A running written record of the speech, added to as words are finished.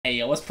Hey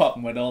yo, what's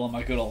poppin' with all of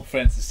my good old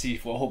friends to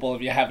C4? Hope all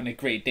of you are having a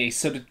great day.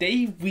 So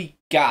today we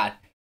got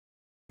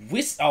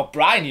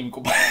Brian even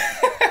go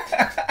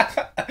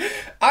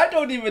I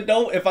don't even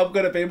know if I'm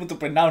gonna be able to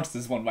pronounce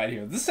this one right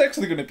here. This is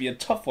actually gonna be a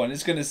tough one.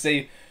 It's gonna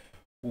say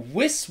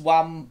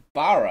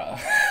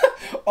VISHWAMBHARA.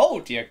 Oh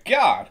dear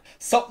God.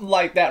 Something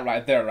like that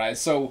right there, right?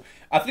 So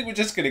I think we're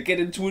just gonna get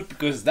into it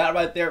because that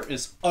right there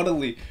is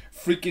utterly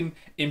freaking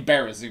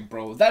embarrassing,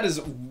 bro. That is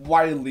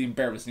wildly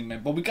embarrassing,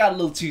 man. But we got a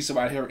little teaser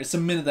right here. It's a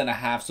minute and a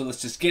half, so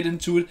let's just get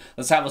into it.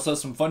 Let's have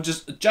ourselves some fun.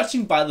 Just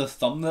judging by the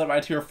thumbnail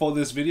right here for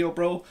this video,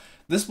 bro,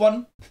 this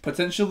one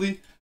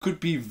potentially could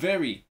be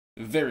very,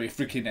 very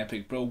freaking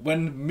epic, bro.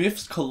 When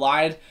myths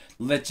collide,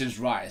 legends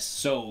rise.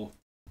 So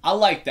I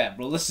like that,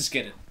 bro. Let's just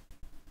get it.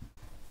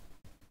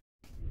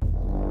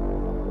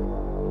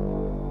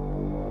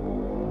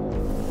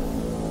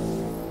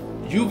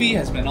 UV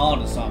has been on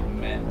to something,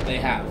 man. They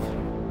have.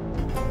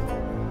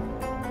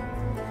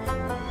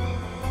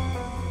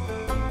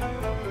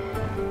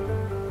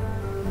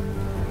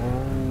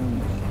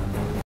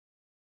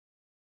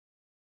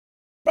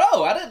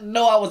 Bro, I didn't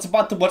know I was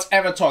about to watch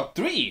Avatar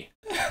 3.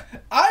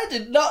 I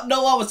did not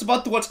know I was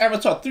about to watch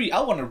Avatar 3.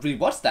 I want to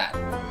rewatch that.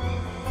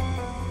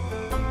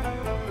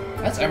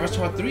 That's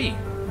Avatar 3.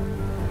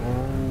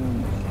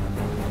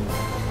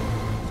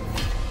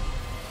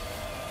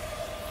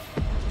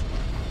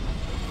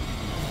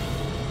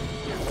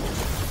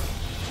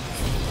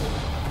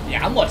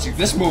 Yeah, I'm watching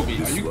this movie.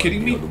 Are you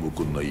kidding me?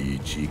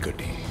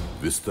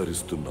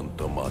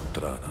 విస్తరిస్తున్నంత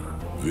మాత్రాన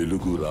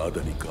వెలుగు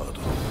రాదని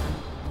కాదు.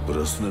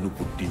 ప్రశ్నను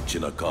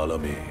పుట్టించిన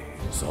కాలమే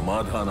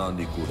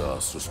సమాధానాన్ని కూడా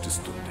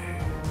సృష్టిస్తుంది.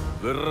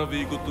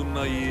 వెర్రవీగుతున్న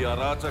ఈ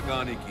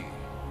అరాచకానికి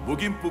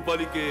ముగింపు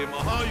పలికే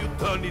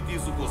మహాయుద్ధాన్ని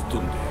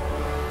తీసుకొస్తుంది.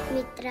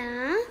 మిత్రా,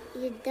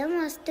 యుద్ధం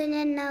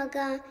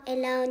వస్తున్నన్నావుగా,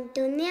 ఎలా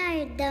ఉంటుంది ఆ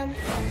యుద్ధం?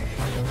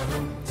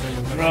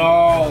 Bro,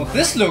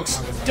 this looks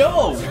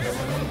dope.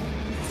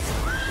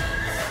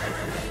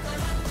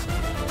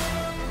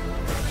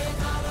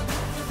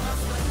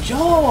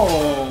 Yo!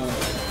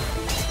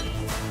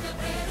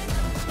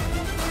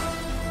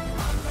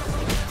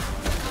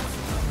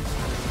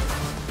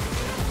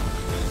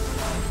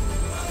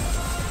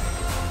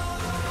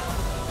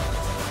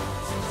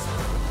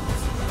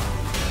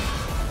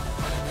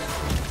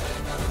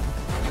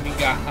 We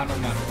got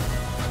Hanuman.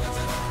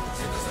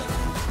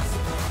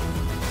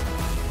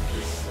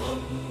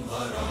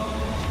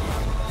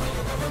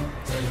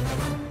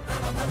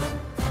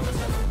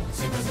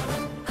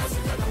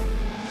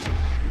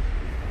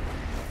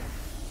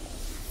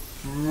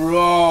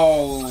 Bro,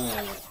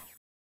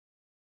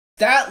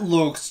 that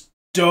looks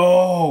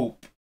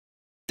dope.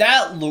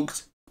 That looks,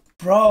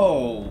 bro.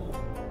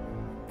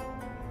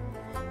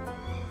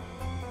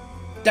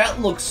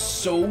 That looks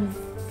so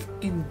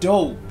freaking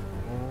dope.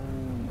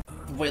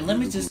 Wait, let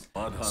me just.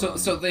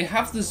 So they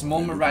have this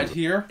moment right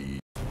here.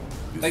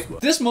 Like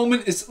this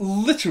moment is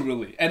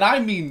literally, and I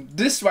mean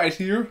this right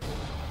here.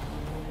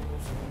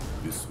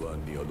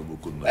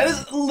 That is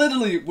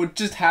literally what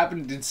just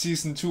happened in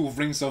season 2 of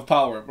Rings of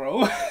Power, bro.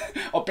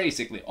 Or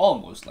basically,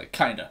 almost, like,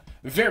 kinda.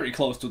 Very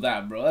close to that,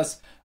 bro. That's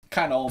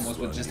kinda almost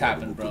what just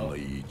happened, bro.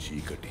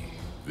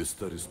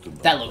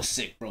 That looks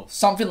sick, bro.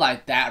 Something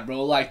like that, bro.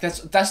 Like,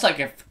 that's like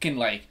a freaking,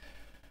 like,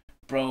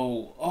 bro.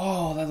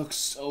 Oh, that looks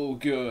so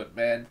good,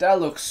 man. That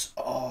looks,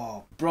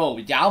 oh, bro.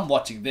 Yeah, I'm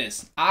watching this.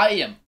 I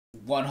am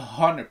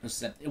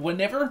 100%.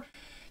 Whenever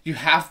you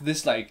have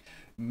this, like,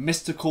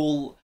 mystical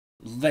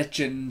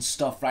legend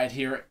stuff right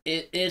here,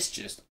 it's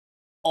just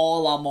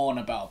all I'm on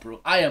about, bro.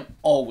 I am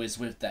always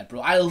with that, bro.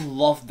 I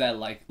love that,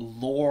 like,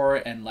 lore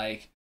and,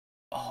 like,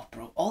 oh,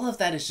 bro, all of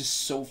that is just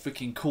so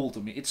freaking cool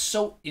to me. It's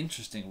so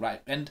interesting,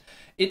 right? And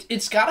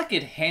it's gotta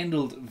get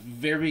handled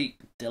very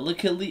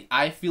delicately.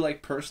 I feel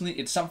like, personally,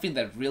 it's something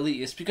that really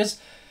is, because,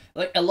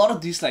 like, a lot of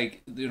these, like,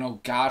 you know,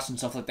 gods and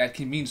stuff like that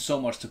can mean so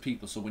much to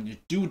people. So when you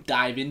do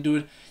dive into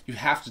it, you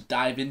have to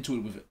dive into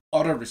it with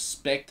utter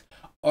respect,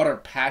 utter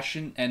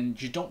passion,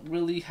 and you don't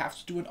really have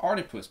to do an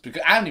octopus,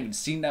 because I haven't even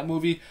seen that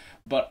movie,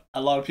 but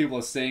a lot of people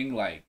are saying,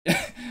 like,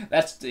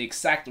 that's the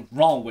exact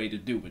wrong way to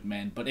do it,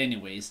 man. But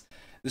anyways,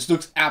 this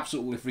looks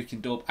absolutely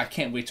freaking dope. I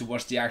can't wait to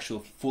watch the actual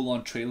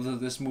full-on trailer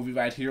of this movie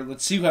right here.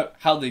 Let's see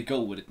how they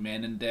go with it,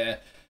 man. And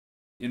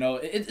you know,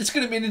 it's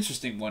gonna be an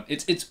interesting one.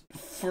 It's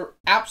for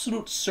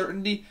absolute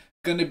certainty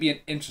gonna be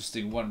an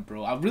interesting one,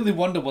 bro. I really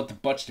wonder what the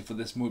budget for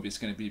this movie is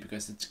gonna be,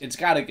 because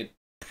it's gotta get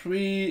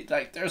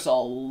like, there's a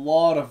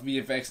lot of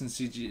VFX and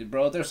CG,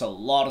 bro. There's a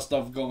lot of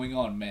stuff going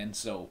on, man.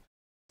 So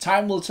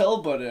time will tell,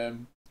 but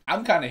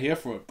I'm kind of here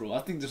for it, bro.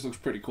 I think this looks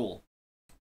pretty cool.